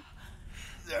dark.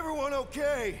 Is everyone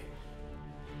okay?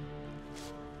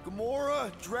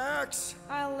 Gamora, Drax,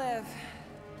 I'll live.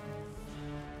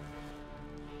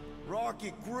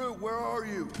 Rocket, Groot, where are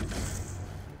you?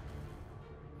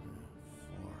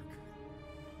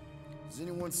 Does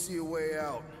anyone see a way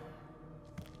out?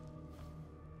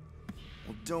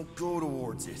 Well, don't go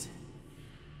towards it.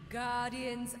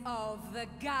 Guardians of the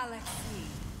Galaxy.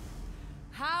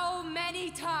 How many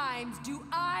times do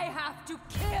I have to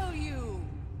kill you?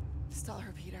 Stall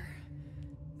her, Peter.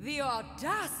 The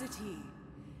audacity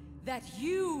that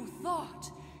you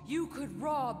thought you could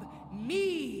rob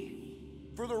me.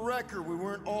 For the record, we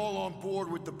weren't all on board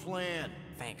with the plan.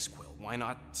 Thanks, Quill. Why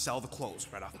not sell the clothes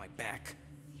right off my back?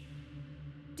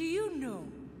 Do you know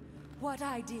what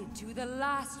I did to the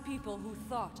last people who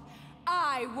thought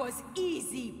I was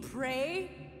easy prey?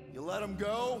 You let him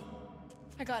go?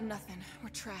 I got nothing. We're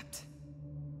trapped.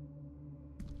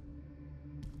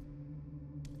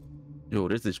 Yo,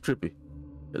 this is trippy.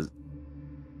 'Cause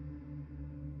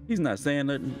he's not saying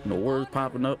nothing, no words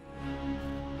popping up.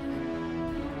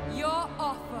 Your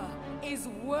offer is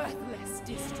worthless,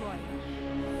 Destroyer.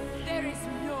 There is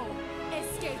no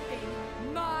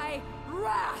escaping my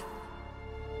wrath!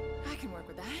 I can work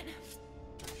with that.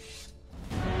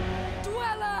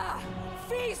 Dweller!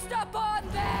 Feast upon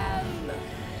them!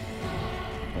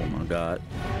 Oh my god.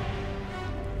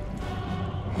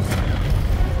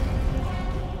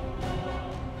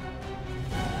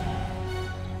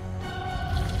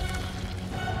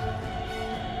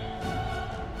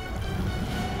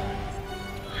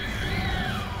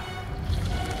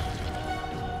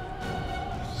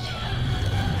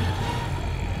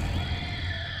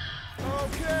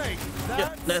 Okay,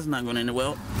 That's not going to end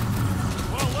well.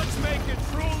 Well, let's make it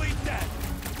truly dead.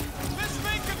 This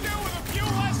thing could do with a few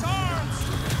less arms.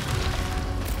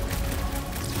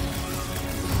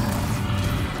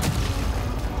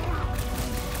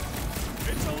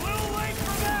 It's a little late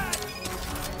for that.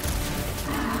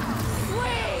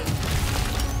 Wait!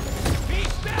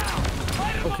 Peace down.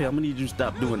 Light him Okay, I'm gonna need you to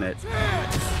stop doing that.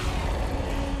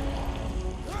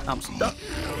 I'm stuck.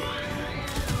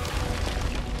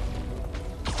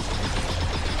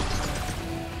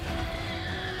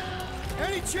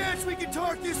 any chance we can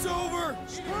talk this over?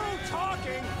 Screw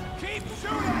talking. Keep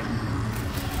shooting.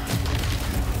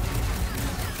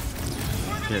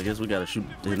 Yeah, I guess we gotta shoot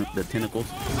the tentacles.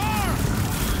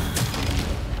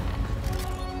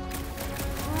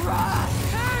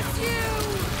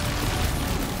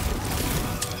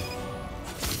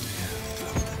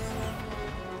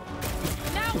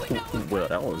 Well,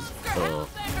 that was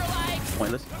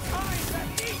pointless.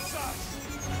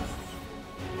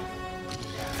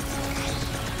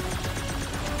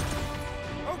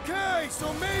 Okay,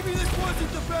 so maybe this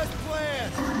wasn't the best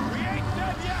plan. We ain't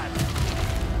dead yet.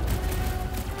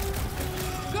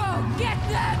 Go get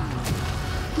them!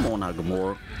 Come on now,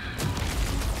 Gamora.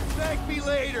 Thank me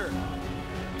later.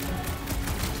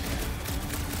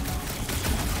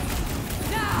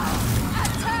 Now,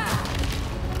 attack!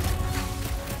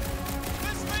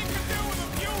 This thing could do with a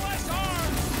few less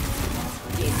arms.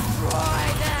 Destroy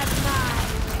that mind!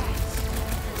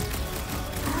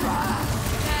 Crush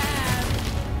them!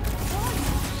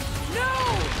 No!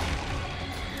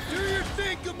 Do your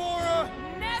thing, Gamora!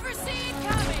 Never see it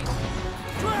coming!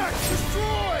 Drax,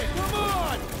 destroy! Come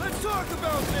on! Let's talk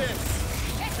about this!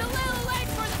 It's a little late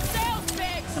for the sales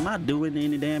pitch! Am I doing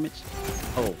any damage?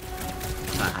 Oh.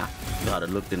 Haha. Thought I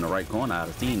looked in the right corner, I'd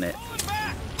have seen that. Pulling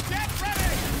back. Get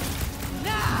ready.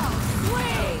 Now,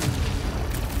 swing!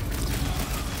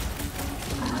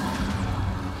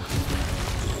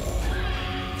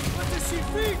 What does she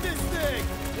feed this thing?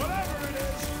 Whatever it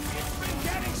is, it's been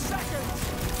getting seconds.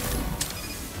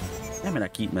 Damn it, I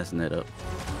keep messing that up.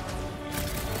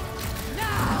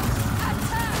 Now,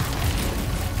 attack!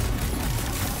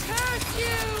 Curse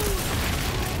you!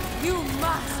 You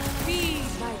must feed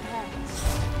my pets.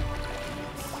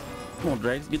 Come on,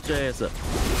 Drax, get your ass up.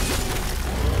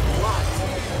 What?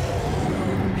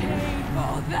 Pay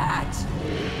for that!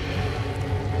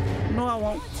 No, I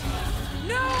won't.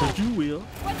 No! But you will.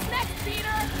 What's next,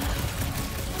 Peter?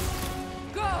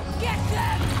 Go Go get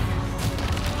them!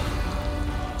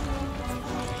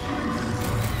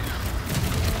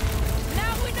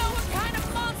 Now we know what kind of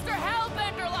monster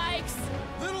Hellbender likes!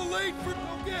 Little late for... Go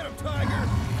get him, Tiger!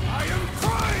 I am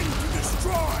trying to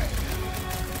destroy!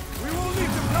 We will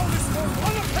need to build this for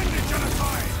one appendage at a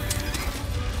time!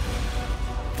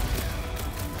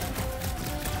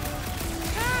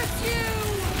 Curse you!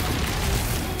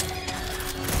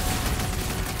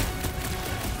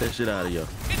 That shit out of here.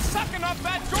 It's sucking up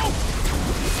that goop!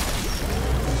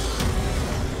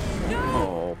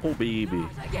 Oh, poor baby.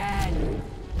 Again!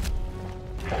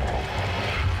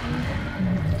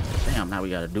 Damn, now we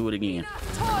gotta do it again.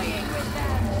 Toying with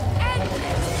them! End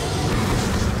this!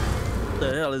 What the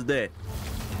hell is that?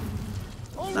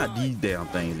 Not these damn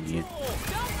things again. Don't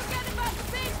forget about the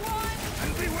big one!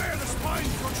 And beware the spine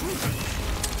protrusion!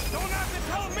 Don't have to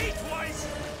tell me twice!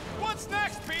 What's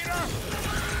next, Peter?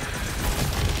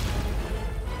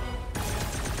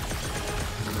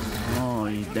 Oh,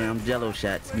 these damn jello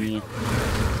shots again.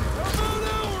 How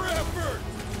about our effort?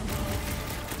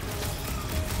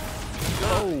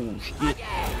 Oh, shit.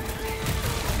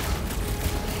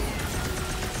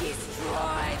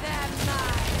 Destroy them,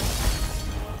 mine!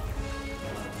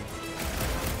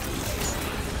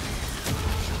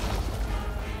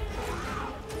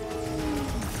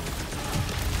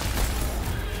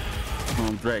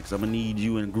 Drax, I'm gonna need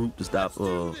you and group to stop.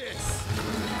 We're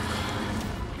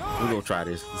gonna try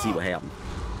this and see what happens.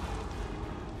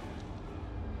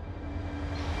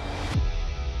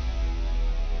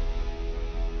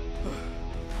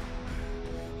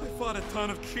 I fought a ton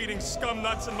of cheating scum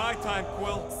nuts in my time,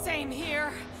 Quill. Same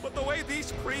here. But the way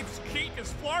these creeps cheat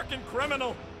is flarkin'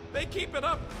 criminal. They keep it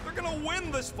up, they're gonna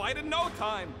win this fight in no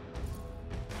time.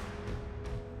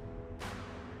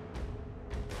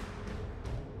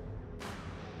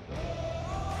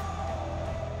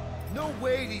 No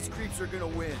way these creeps are gonna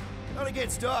win. Not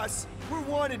against us. We're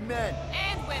wanted men.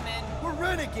 And women. We're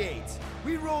renegades.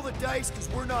 We roll the dice because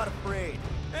we're not afraid.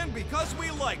 And because we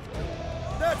like them.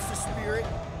 That's the spirit.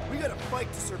 We gotta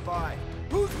fight to survive.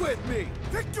 Who's with me?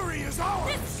 Victory is ours!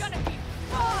 This is gonna be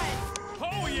fun!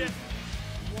 Oh yeah!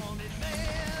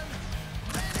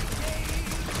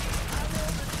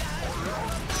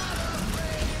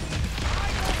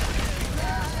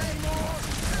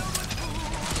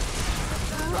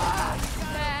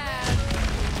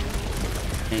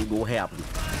 Ain't gonna happen.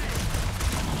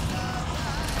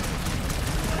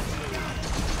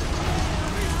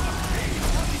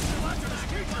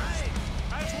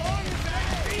 As long as they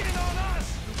ain't beating on us!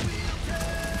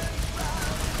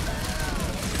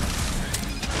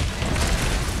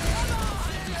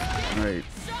 Right.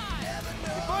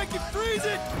 If I can freeze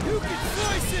it, you can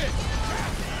slice it!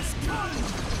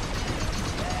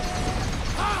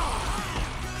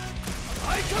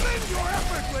 I commend your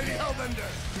effort, Lady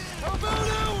Hellbender! How about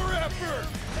our effort?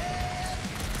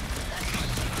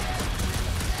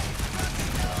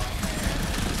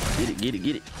 Get it, get it,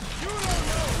 get it. You don't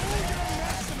know who you're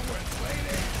messing with,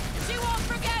 lady! She won't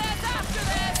forget us after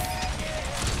this!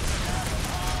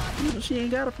 You know, she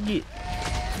ain't gotta forget.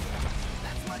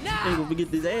 She ain't gonna forget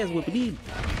this ass whooping either.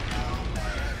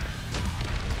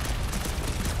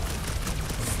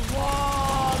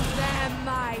 Swarm them,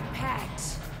 my pet!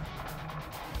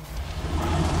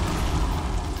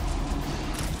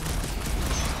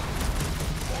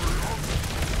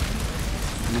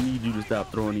 We need you to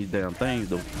stop throwing these damn things,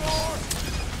 though.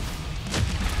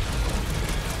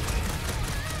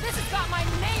 This has got my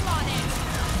name on it!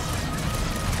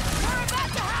 We're about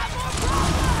to have more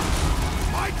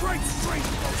problems! My great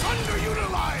strength goes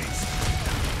underutilized!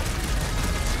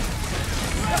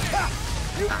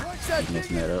 You punch that Messing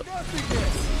thing that into up.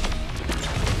 nothingness!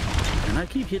 And I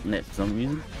keep hitting that for some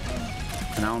reason.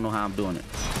 And I don't know how I'm doing it.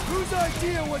 Whose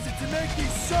idea was it to make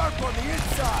these sharp on the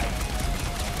inside?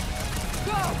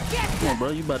 Go get Come on, bro.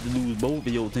 You about to lose both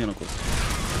of your tentacles.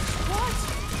 What?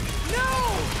 No!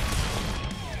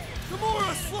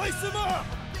 Gamora, slice him up!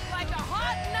 Like a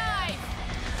hot knife!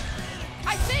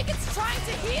 I think it's trying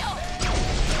to heal!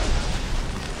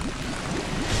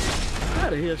 How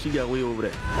the hell she got way over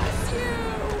there?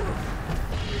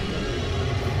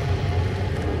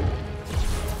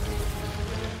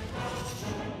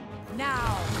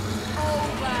 Now,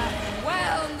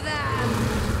 overwhelm them!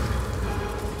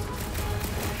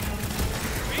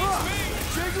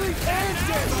 Jiggly and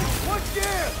Deadly! What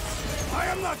gives? I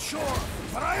am not sure,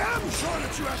 but I am sure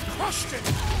that you have crushed it!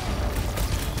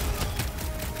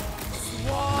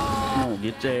 Come on,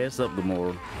 get your ass up,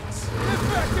 Gamora. Get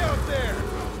back out there!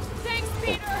 Thanks,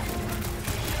 Peter!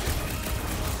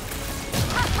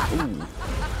 Ooh.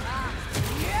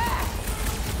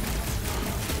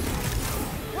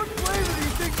 What flavor do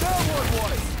you think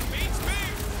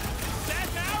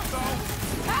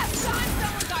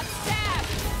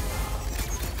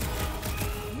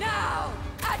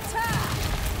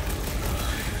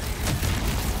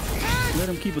Let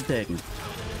him keep attacking.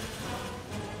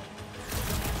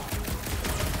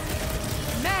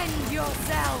 Mend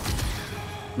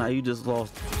yourself! Now you just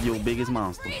lost your biggest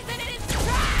monster.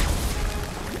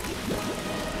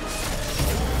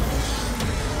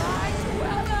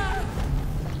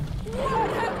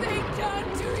 What have they done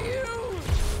to you?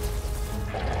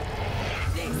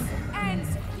 This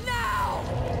ends now!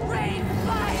 Rain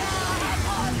fire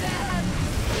upon them!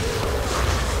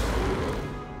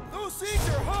 Those seeds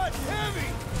are hot and heavy!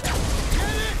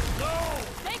 Get it? No!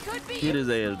 They could be... Hit his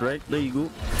ass, Drake. There you go.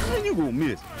 And you gonna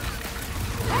miss.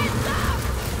 Heads up!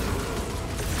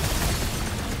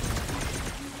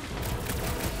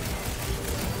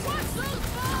 What's those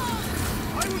balls?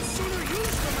 I would sooner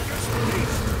use them against the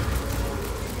beast!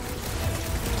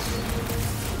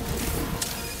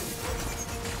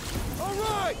 All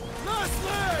right, last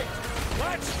leg!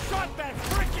 Let's shut that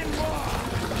frickin' wall!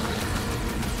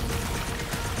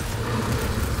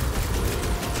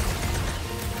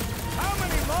 How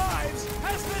many lives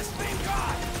has this thing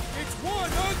got? It's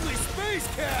one ugly space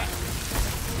cat!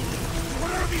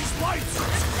 What are these lights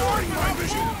obscuring my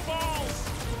vision? Balls!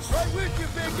 Right with you,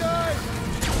 big guy!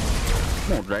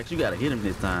 Come on, Drax. You gotta hit him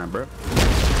this time, bro.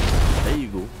 There you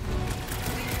go.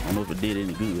 I don't know if it did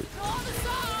any good.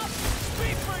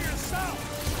 Speak for yourself!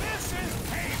 This is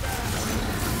payback!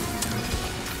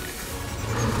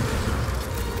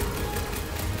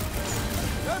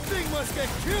 That thing must get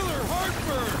killer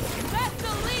heartburn! That's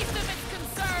the least of its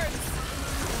concerns!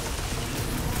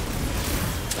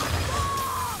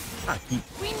 I keep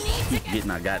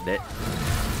getting. I got that.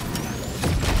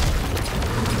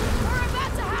 We're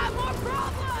about to have more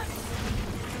problems!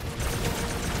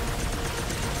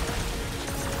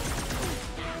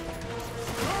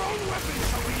 Your own weapons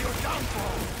shall be your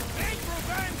downfall! Think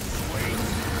revenge, sweet!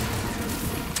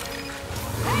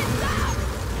 Heads up!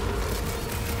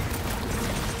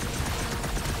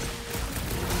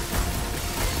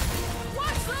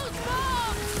 Watch those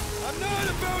bombs! I'm not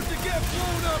about to get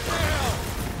blown up now!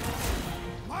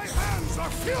 My hands are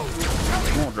filled with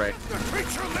jelly! Come on, Drake. The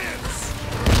creature lives!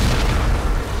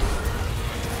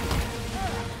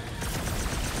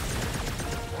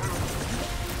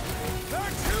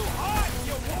 They're too hot,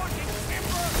 you walking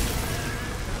timber!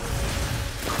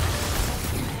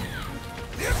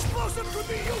 The explosive could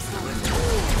be useful as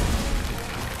fuel!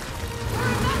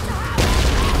 We're about to have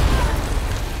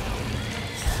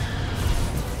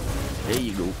There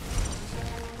you go.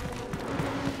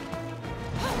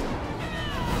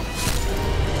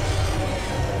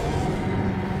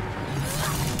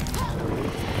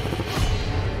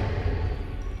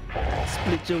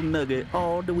 Split your nugget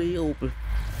all the way open.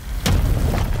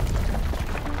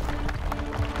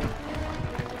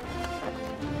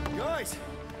 Guys,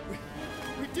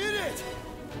 we did it!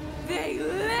 They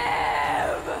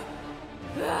live!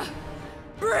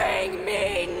 Bring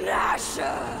me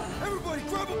Nasha! Everybody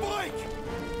grab a bike!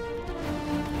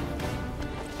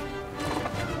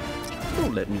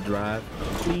 Don't let me drive,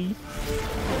 please.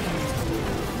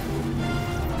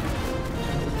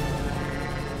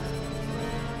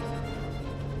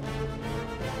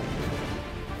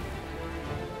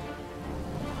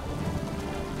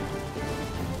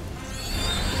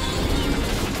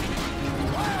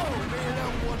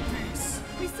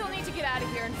 We still need to get out of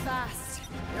here and fast.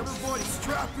 Everybody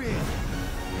strap in!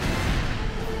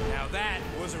 Now that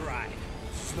was a ride.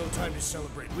 This is no time to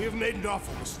celebrate. We have made an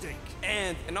awful mistake.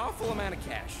 And an awful amount of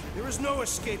cash. There is no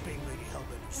escaping Lady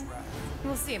Hellbender's wrath.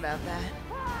 We'll see about that.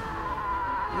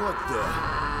 What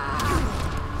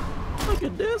the? Look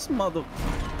at this mother.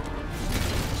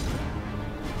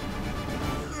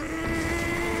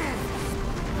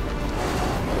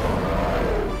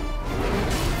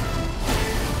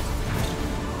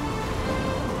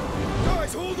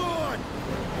 Guys, hold on!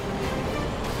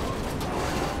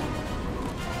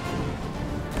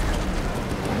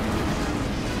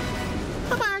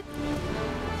 Bye-bye.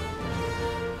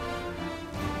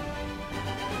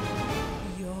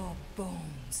 Your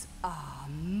bones are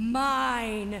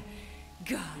mine,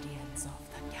 guardians of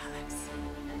the galaxy.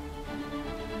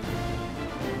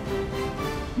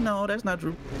 No, that's not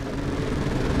true.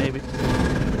 Maybe.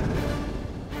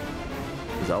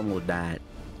 He's almost died.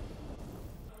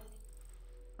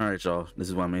 Alright, y'all. This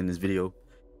is why I'm in this video.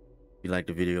 If you like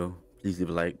the video, please leave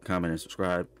a like, comment, and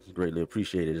subscribe. It's greatly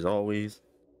appreciated as always.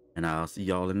 And I'll see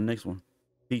y'all in the next one.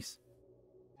 Peace.